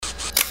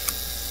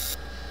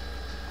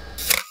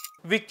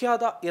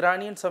വിഖ്യാത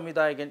ഇറാനിയൻ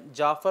സംവിധായകൻ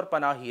ജാഫർ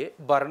പനാഹിയെ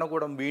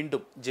ഭരണകൂടം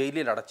വീണ്ടും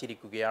ജയിലിൽ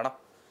അടച്ചിരിക്കുകയാണ്.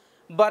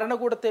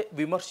 ഭരണകൂടത്തെ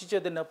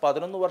വിമർശിച്ചതിന്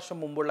 11 വർഷം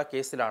മുമ്പുള്ള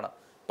കേസിലാണ്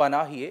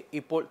പനാഹിയെ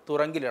ഇപ്പോൾ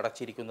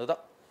തുറങ്കിലടച്ചിരിക്കുന്നത്.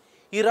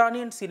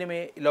 ഇറാനിയൻ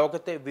സിനിമയെ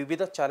ലോകത്തെ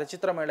വിവിധ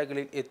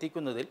ചലച്ചിത്രമേളകളിൽ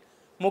എത്തിക്കുന്നതിൽ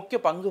മുഖ്യ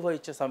പങ്ക്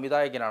വഹിച്ച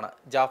സംവിധായകനാണ്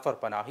ജാഫർ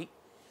പനാഹി.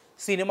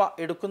 സിനിമ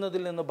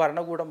എടുക്കുന്നതിൽ നിന്ന്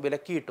ഭരണകൂടം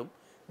വിലക്കിയിട്ടും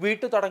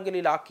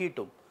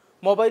വീട്ടുതടങ്കലിലാക്കിയിട്ടും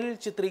മൊബൈലിൽ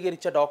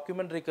ചിത്രീകരിച്ച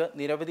ഡോക്യുമെന്ററിക്ക്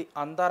നിരവധി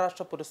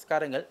അന്താരാഷ്ട്ര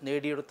പുരസ്കാരങ്ങൾ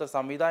നേടിയെടുത്ത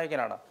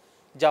സംവിധായകനാണ്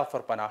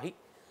ജാഫർ പനാഹി.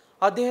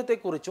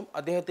 അദ്ദേഹത്തെക്കുറിച്ചും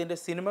അദ്ദേഹത്തിൻ്റെ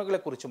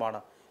സിനിമകളെക്കുറിച്ചുമാണ്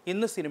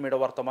ഇന്ന് സിനിമയുടെ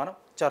വർത്തമാനം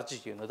ചർച്ച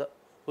ചെയ്യുന്നത്.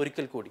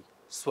 ഒരിക്കൽ കൂടി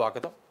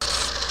സ്വാഗതം.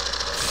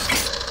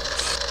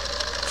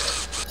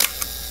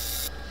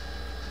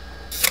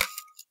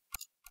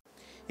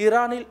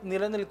 ഇറാനിൽ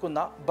നിലനിൽക്കുന്ന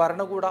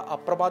ഭരണകൂട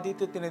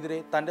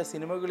അപ്രമാദിത്വത്തിനെതിരെ തൻ്റെ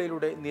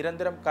സിനിമകളിലൂടെ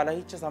നിരന്തരം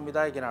കലഹിച്ച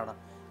സംവിധായകനാണ്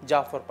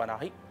ജാഫർ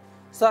പനാഹി.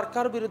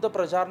 സർക്കാർ വിരുദ്ധ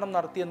പ്രചാരണം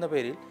നടത്തിയെന്ന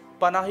പേരിൽ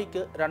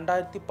പനാഹിക്ക്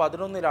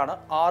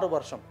 2011 6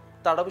 വർഷം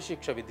തടവ്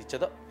ശിക്ഷ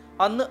വിധിച്ചത്.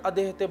 അന്ന്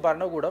അദ്ദേഹത്തെ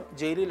ഭരണകൂടം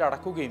ജയിലിൽ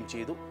അടക്കുകയും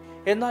ചെയ്തു.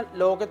 എന്നാൽ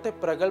ലോകത്തെ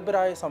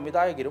പ്രഗത്ഭരായ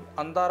സംവിധായകരും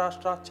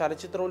അന്താരാഷ്ട്ര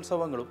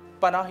ചലച്ചിത്രോത്സവങ്ങളും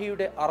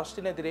പനാഹിയുടെ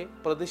അറസ്റ്റിനെതിരെ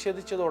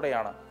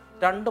പ്രതിഷേധിച്ചതോടെയാണ്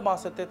 2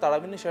 മാസത്തെ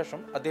തടവിന്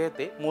ശേഷം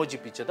അദ്ദേഹത്തെ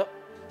മോചിപ്പിച്ചത്.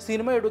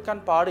 സിനിമ എടുക്കാൻ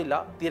പാടില്ല,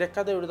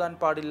 തിരക്കഥ എഴുതാൻ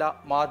പാടില്ല,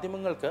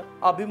 മാധ്യമങ്ങൾക്ക്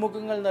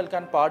അഭിമുഖങ്ങൾ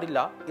നൽകാൻ പാടില്ല,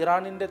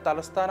 ഇറാനിന്റെ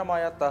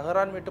തലസ്ഥാനമായ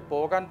തെഹ്റാൻ വിട്ട്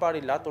പോകാൻ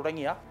പാടില്ല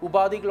തുടങ്ങിയ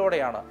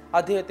ഉപാധികളോടെയാണ്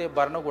അദ്ദേഹത്തെ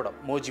ഭരണകൂടം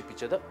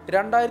മോചിപ്പിച്ചത്.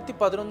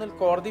 2011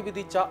 കോടതി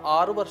വിധിച്ച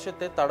 6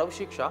 വർഷത്തെ തടവ്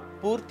ശിക്ഷ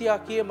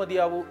പൂർത്തിയാക്കിയേ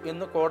മതിയാവൂ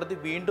എന്ന് കോടതി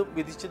വീണ്ടും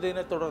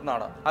വിധിച്ചതിനെ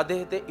തുടർന്നാണ്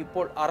അദ്ദേഹത്തെ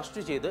ഇപ്പോൾ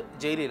അറസ്റ്റ് ചെയ്ത്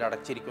ജയിലിൽ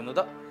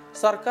അടച്ചിരിക്കുന്നത്.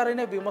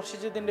 സർക്കാരിനെ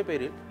വിമർശിച്ചതിന്റെ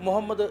പേരിൽ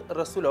മുഹമ്മദ്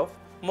റസുലോഫ്,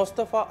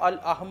 മുസ്തഫ അൽ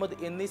അഹമ്മദ്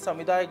എന്നീ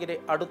സംവിധായകരെ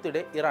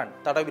അടുത്തിടെ ഇറാൻ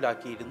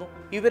തടവിലാക്കിയിരുന്നു.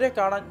 ഇവരെ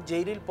കാണാൻ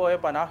ജയിലിൽ പോയ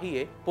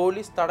പനാഹിയെ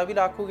പോലീസ്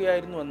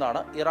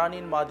തടവിലാക്കുകയായിരുന്നുവെന്നാണ്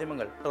ഇറാനിയൻ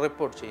മാധ്യമങ്ങൾ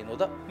റിപ്പോർട്ട്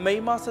ചെയ്യുന്നത്.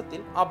 മെയ് മാസത്തിൽ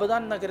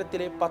അബദാൻ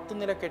നഗരത്തിലെ 10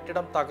 നില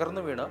കെട്ടിടം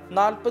തകർന്നു വീണ്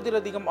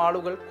 40-ലധികം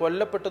ആളുകൾ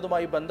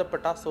കൊല്ലപ്പെട്ടതുമായി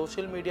ബന്ധപ്പെട്ട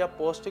സോഷ്യൽ മീഡിയ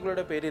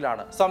പോസ്റ്റുകളുടെ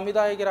പേരിലാണ്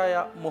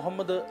സംവിധായകരായ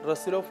മുഹമ്മദ്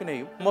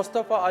റസുലോഫിനെയും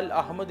മുസ്തഫ അൽ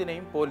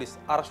അഹമ്മദിനെയും പോലീസ്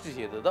അറസ്റ്റ്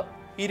ചെയ്തത്.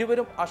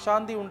 ഇരുവരും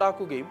അശാന്തി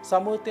ഉണ്ടാക്കുകയും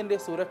സമൂഹത്തിന്റെ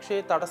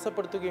സുരക്ഷയെ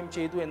തടസ്സപ്പെടുത്തുകയും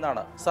ചെയ്തു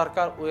എന്നാണ്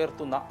സർക്കാർ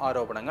ഉയർത്തുന്ന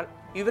ആരോപണങ്ങൾ.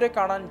 ഇവരെ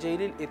കാണാൻ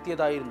ജയിലിൽ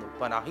എത്തിയതായിരുന്നു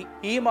പനാഹി.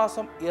 ഈ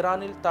മാസം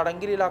ഇറാനിൽ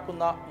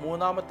തടങ്കലിലാക്കുന്ന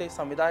 3ാമത്തെ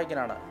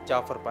സംവിധായകനാണ്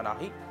ജാഫർ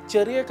പനാഹി.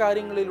 ചെറിയ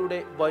കാര്യങ്ങളിലൂടെ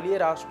വലിയ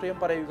രാഷ്ട്രീയം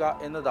പറയുക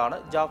എന്നതാണ്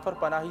ജാഫർ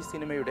പനാഹി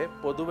സിനിമയുടെ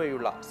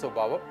പൊതുവെയുള്ള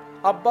സ്വഭാവം.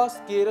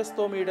 അബ്ബാസ്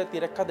കീറസ്തോമിയുടെ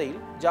തിരക്കഥയിൽ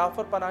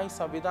ജാഫർ പനാഹി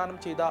സംവിധാനം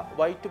ചെയ്ത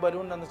വൈറ്റ്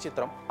ബലൂൺ എന്ന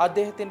ചിത്രം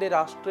അദ്ദേഹത്തിന്റെ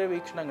രാഷ്ട്രീയ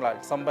വീക്ഷണങ്ങളാൽ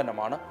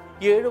സമ്പന്നമാണ്.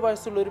 7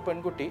 വയസ്സുള്ള ഒരു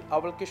പെൺകുട്ടി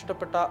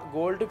അവൾക്കിഷ്ടപ്പെട്ട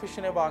ഗോൾഡ്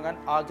ഫിഷിനെ വാങ്ങാൻ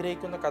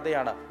ആഗ്രഹിക്കുന്ന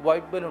കഥയാണ്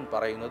വൈറ്റ് ബലൂൺ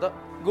പറയുന്നത്.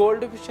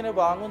 ഗോൾഡ് ഫിഷിനെ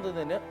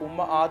വാങ്ങുന്നതിന്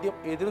ഉമ്മ ആദ്യം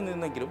എതിരു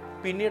നിന്നെങ്കിലും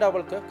പിന്നീട്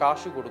അവൾക്ക്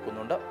കാശ്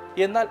കൊടുക്കുന്നുണ്ട്.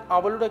 എന്നാൽ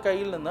അവളുടെ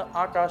കയ്യിൽ നിന്ന്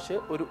ആ കാശ്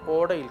ഒരു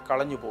ഓടയിൽ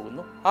കളഞ്ഞു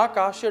പോകുന്നു. ആ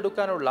കാശ്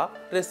എടുക്കാനുള്ള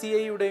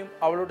റസിയയുടെയും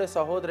അവളുടെ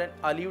സഹോദരൻ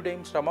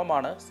അലിയുടെയും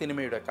ശ്രമമാണ്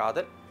സിനിമയുടെ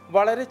കാതൽ.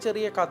 വളരെ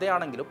ചെറിയ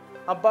കഥയാണെങ്കിലും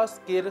അബ്ബാസ്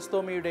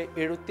കീറസ്തോമിയുടെ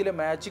എഴുത്തിലെ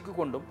മാജിക്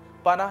കൊണ്ടും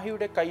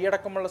പനാഹിയുടെ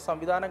കൈയടക്കമുള്ള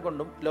സംവിധാനം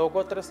കൊണ്ടും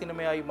ലോകോത്തര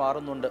സിനിമയായി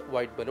മാറുന്നുണ്ട്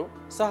വൈറ്റ് ബലൂൺ.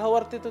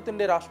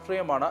 സഹവർത്തിത്വത്തിന്റെ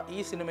രാഷ്ട്രീയമാണ് ഈ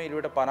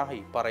സിനിമയിലൂടെ പനാഹി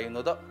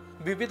പറയുന്നത്.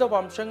 വിവിധ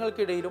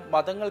വംശങ്ങൾക്കിടയിലും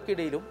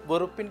മതങ്ങൾക്കിടയിലും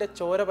വെറുപ്പിന്റെ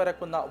ചോര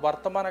പരക്കുന്ന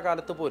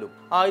വർത്തമാനകാലത്ത് പോലും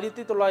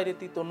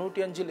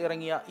 1995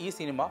 ഇറങ്ങിയ ഈ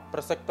സിനിമ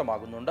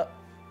പ്രസക്തമാകുന്നുണ്ട്.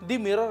 ദി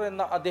മിറർ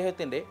എന്ന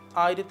അദ്ദേഹത്തിന്റെ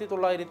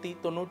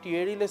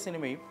 1997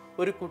 സിനിമയും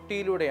ഒരു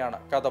കുട്ടിയിലൂടെയാണ്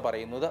കഥ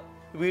പറയുന്നത്.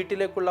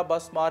 വീട്ടിലേക്കുള്ള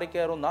ബസ്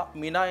മാറിക്കയറുന്ന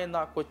മിന എന്ന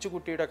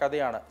കൊച്ചുകുട്ടിയുടെ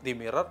കഥയാണ് ദി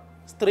മിറർ.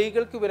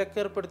 സ്ത്രീകൾക്ക്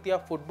വിലക്കേർപ്പെടുത്തിയ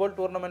ഫുട്ബോൾ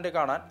ടൂർണമെന്റ്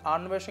കാണാൻ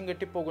ആൺവേഷം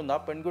കെട്ടിപ്പോകുന്ന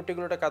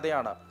പെൺകുട്ടികളുടെ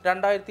കഥയാണ്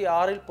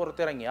 2006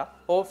 പുറത്തിറങ്ങിയ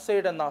ഓഫ്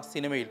സൈഡ് എന്ന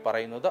സിനിമയിൽ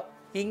പറയുന്നത്.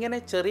 ഇങ്ങനെ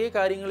ചെറിയ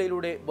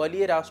കാര്യങ്ങളിലൂടെ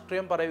വലിയ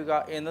രാഷ്ട്രീയം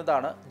പറയുക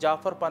എന്നതാണ്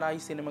ജാഫർ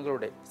പനാഹി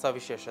സിനിമകളുടെ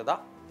സവിശേഷത.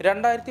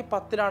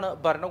 2010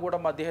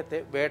 ഭരണകൂടം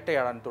അദ്ദേഹത്തെ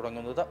വേട്ടയാടാൻ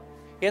തുടങ്ങുന്നത്.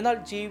 എന്നാൽ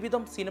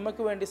ജീവിതം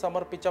സിനിമയ്ക്ക് വേണ്ടി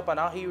സമർപ്പിച്ച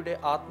പനാഹിയുടെ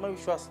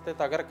ആത്മവിശ്വാസത്തെ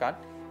തകർക്കാൻ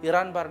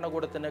ഇറാൻ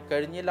ഭരണകൂടത്തിന്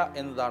കഴിഞ്ഞില്ല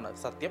എന്നതാണ്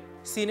സത്യം.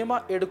 സിനിമ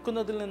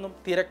എടുക്കുന്നതിൽ നിന്നും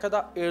തിരക്കഥ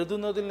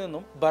എഴുതുന്നതിൽ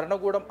നിന്നും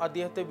ഭരണകൂടം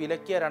അദ്ദേഹത്തെ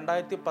വിലക്കിയ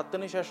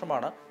 2010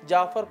 ശേഷമാണ്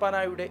ജാഫർ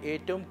പനാഹിയുടെ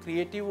ഏറ്റവും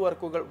ക്രിയേറ്റീവ്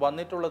വർക്കുകൾ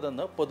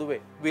വന്നിട്ടുള്ളതെന്ന് പൊതുവെ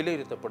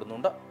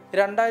വിലയിരുത്തപ്പെടുന്നുണ്ട്.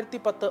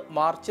 2010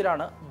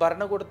 മാർച്ചിലാണ്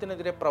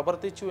ഭരണകൂടത്തിനെതിരെ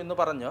പ്രവർത്തിച്ചു എന്ന്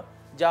പറഞ്ഞ്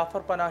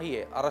ജാഫർ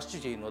പനാഹിയെ അറസ്റ്റ്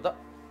ചെയ്യുന്നത്.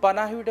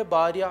 പനാഹിയുടെ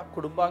ഭാര്യ,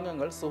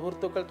 കുടുംബാംഗങ്ങൾ,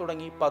 സുഹൃത്തുക്കൾ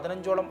തുടങ്ങി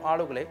 15ഓളം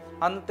ആളുകളെ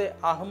അന്നത്തെ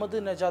അഹമ്മദ്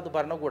നജാദ്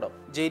ഭരണകൂടം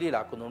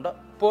ജയിലിലാക്കുന്നുണ്ട്.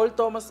 Paul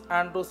Thomas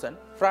ആൻഡ്രൂസൺ,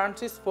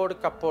 Francis Ford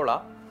കപ്പോള,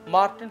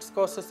 Martin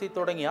Scorsese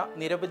തുടങ്ങിയ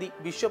നിരവധി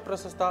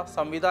വിശ്വപ്രശസ്ത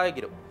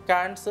സംവിധായകരും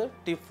കാൻസ്,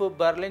 ടിഫ്,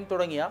 ബെർലിൻ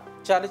തുടങ്ങിയ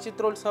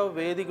ചലച്ചിത്രോത്സവ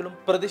വേദികളും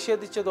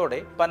പ്രതിഷേധിച്ചതോടെ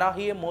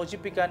പനാഹിയെ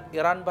മോചിപ്പിക്കാൻ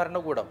ഇറാൻ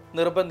ഭരണകൂടം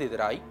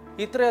നിർബന്ധിതരായി.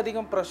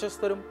 ഇത്രയധികം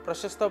പ്രശസ്തരും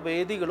പ്രശസ്ത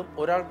വേദികളും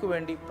ഒരാൾക്ക്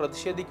വേണ്ടി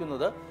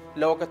പ്രതിഷേധിക്കുന്നത്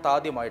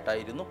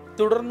ലോകത്താദ്യമായിട്ടായിരുന്നു.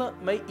 തുടർന്ന്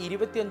മെയ്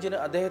 25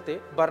 അദ്ദേഹത്തെ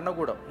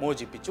ഭരണകൂടം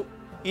മോചിപ്പിച്ചു.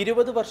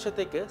 20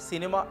 വർഷത്തേക്ക്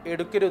സിനിമ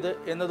എടുക്കരുത്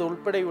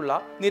എന്നതുൾപ്പെടെയുള്ള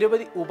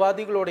നിരവധി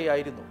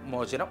ഉപാധികളോടെയായിരുന്നു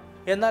മോചനം.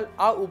 എന്നാൽ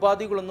ആ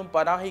ഉപാധികളൊന്നും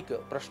പനാഹിക്ക്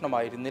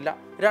പ്രശ്നമായിരുന്നില്ല.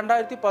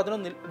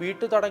 2011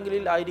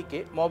 വീട്ടുതടങ്കലിൽ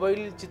ആയിരിക്കെ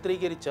മൊബൈലിൽ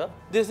ചിത്രീകരിച്ച്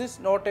this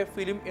is not a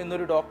film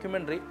എന്നൊരു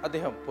ഡോക്യുമെന്ററി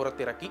അദ്ദേഹം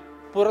പുറത്തിറക്കി.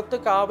 പുറത്ത്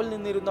കാവൽ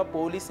നിന്നിരുന്ന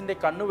പോലീസിന്റെ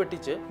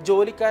കണ്ണുവെട്ടിച്ച്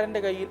ജോലിക്കാരന്റെ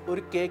കയ്യിൽ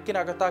ഒരു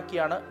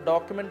കേക്കിനകത്താക്കിയാണ്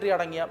ഡോക്യുമെന്ററി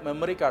അടങ്ങിയ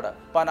മെമ്മറി കാർഡ്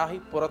പനാഹി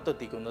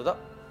പുറത്തെത്തിക്കുന്നത്.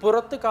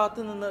 പുറത്ത്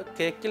കാത്തുനിന്ന്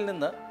കേക്കിൽ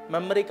നിന്ന്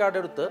മെമ്മറി കാർഡ്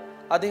എടുത്ത്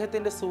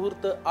അദ്ദേഹത്തിന്റെ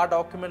സുഹൃത്ത് ആ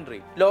ഡോക്യുമെന്ററി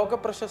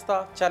ലോകപ്രശസ്ത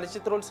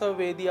ചലച്ചിത്രോത്സവ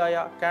വേദിയായ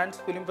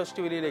കാൻസ് ഫിലിം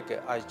ഫെസ്റ്റിവലിലേക്ക്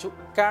അയച്ചു.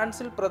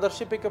 കാൻസിൽ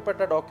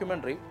പ്രദർശിപ്പിക്കപ്പെട്ട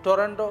documentary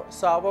Toronto,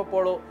 Sao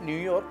Paulo,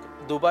 New York,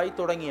 Dubai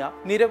തുടങ്ങിയ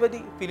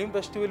നിരവധി ഫിലിം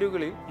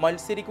ഫെസ്റ്റിവലുകളിൽ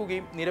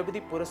മത്സരിക്കുകയും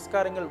നിരവധി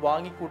പുരസ്കാരങ്ങൾ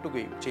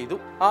വാങ്ങിക്കൂട്ടുകയും ചെയ്തു.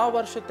 ആ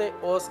വർഷത്തെ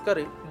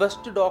ഓസ്കറിൽ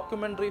ബെസ്റ്റ്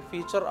ഡോക്യുമെന്ററി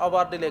ഫീച്ചർ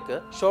അവാർഡിലേക്ക്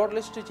ഷോർട്ട്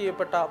ലിസ്റ്റ്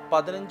ചെയ്യപ്പെട്ട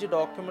 15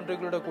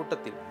 ഡോക്യുമെന്ററികളുടെ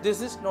കൂട്ടത്തിൽ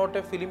this is not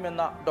a film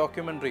എന്ന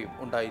ഡോക്യുമെന്ററിയും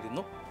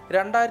ഉണ്ടായിരുന്നു.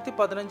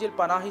 2015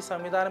 പനാഹി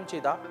സംവിധാനം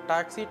ചെയ്ത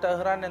ടാക്സി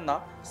ടെഹ്റാൻ എന്ന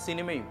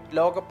സിനിമയും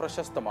ലോക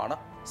പ്രശസ്തമാണ്.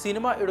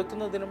 സിനിമ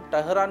എടുക്കുന്നതിനും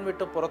ടെഹ്റാൻ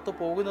വിട്ട് പുറത്തു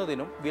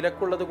പോകുന്നതിനും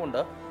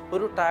വിലക്കുള്ളതുകൊണ്ട്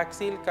ഒരു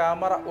ടാക്സിയിൽ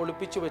ക്യാമറ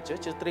ഒളിപ്പിച്ചു വെച്ച്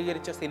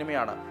ചിത്രീകരിച്ച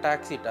സിനിമയാണ്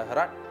ടാക്സി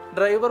ടെഹ്റാൻ.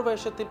 ഡ്രൈവർ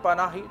വേഷത്തിൽ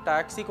പനാഹി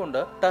ടാക്സി കൊണ്ട്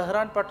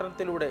ടെഹ്റാൻ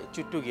പട്ടണത്തിലൂടെ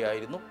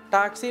ചുറ്റുകയായിരുന്നു.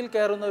 ടാക്സിയിൽ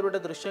കയറുന്നവരുടെ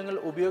ദൃശ്യങ്ങൾ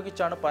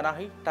ഉപയോഗിച്ചാണ്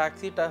പനാഹി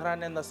ടാക്സി ടെഹ്റാൻ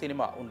എന്ന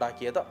സിനിമ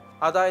ഉണ്ടാക്കിയത്.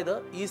 അതായത്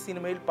ഈ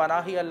സിനിമയിൽ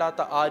പനാഹി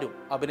അല്ലാത്ത ആരും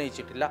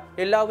അഭിനയിച്ചിട്ടില്ല.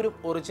 എല്ലാവരും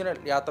ഒറിജിനൽ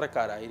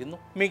യാത്രക്കാരായിരുന്നു.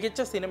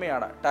 മികച്ച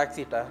സിനിമയാണ്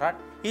ടാക്സി ടെഹ്റാൻ.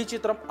 ഈ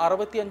ചിത്രം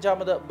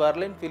 65ാമത്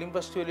ബെർലിൻ ഫിലിം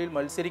ഫെസ്റ്റിവലിൽ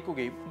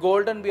മത്സരിക്കുകയും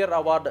ഗോൾഡൻ ബിയർ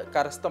അവാർഡ്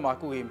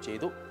കരസ്ഥമാക്കുകയും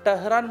ചെയ്തു.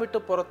 ടെഹ്റാൻ വിട്ട്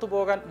പുറത്തു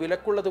പോകാൻ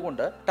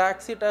വിലക്കുള്ളതുകൊണ്ട്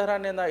ടാക്സി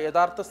ടെഹ്റാൻ എന്ന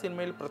യഥാർത്ഥ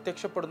സിനിമയിൽ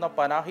പ്രത്യക്ഷപ്പെടുന്ന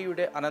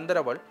പനാഹിയുടെ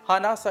അനന്തരവൾ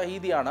ഹന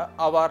സഹീദിയാണ്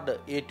അവാർഡ്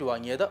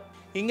ഏറ്റുവാങ്ങിയത്.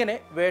 ഇങ്ങനെ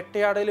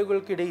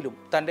വേട്ടയാടലുകൾക്കിടയിലും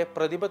തന്റെ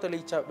പ്രതിഭ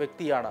തെളിയിച്ച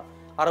വ്യക്തിയാണ്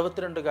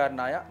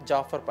 62കാരനായ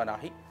ജാഫർ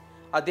പനാഹി.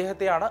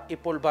 അദ്ദേഹത്തെയാണ്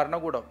ഇപ്പോൾ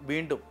ഭരണകൂടം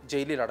വീണ്ടും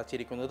ജയിലിൽ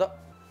അടച്ചിരിക്കുന്നത്.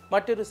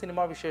 മറ്റൊരു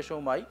സിനിമാ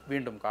വിശേഷവുമായി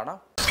വീണ്ടും കാണാം.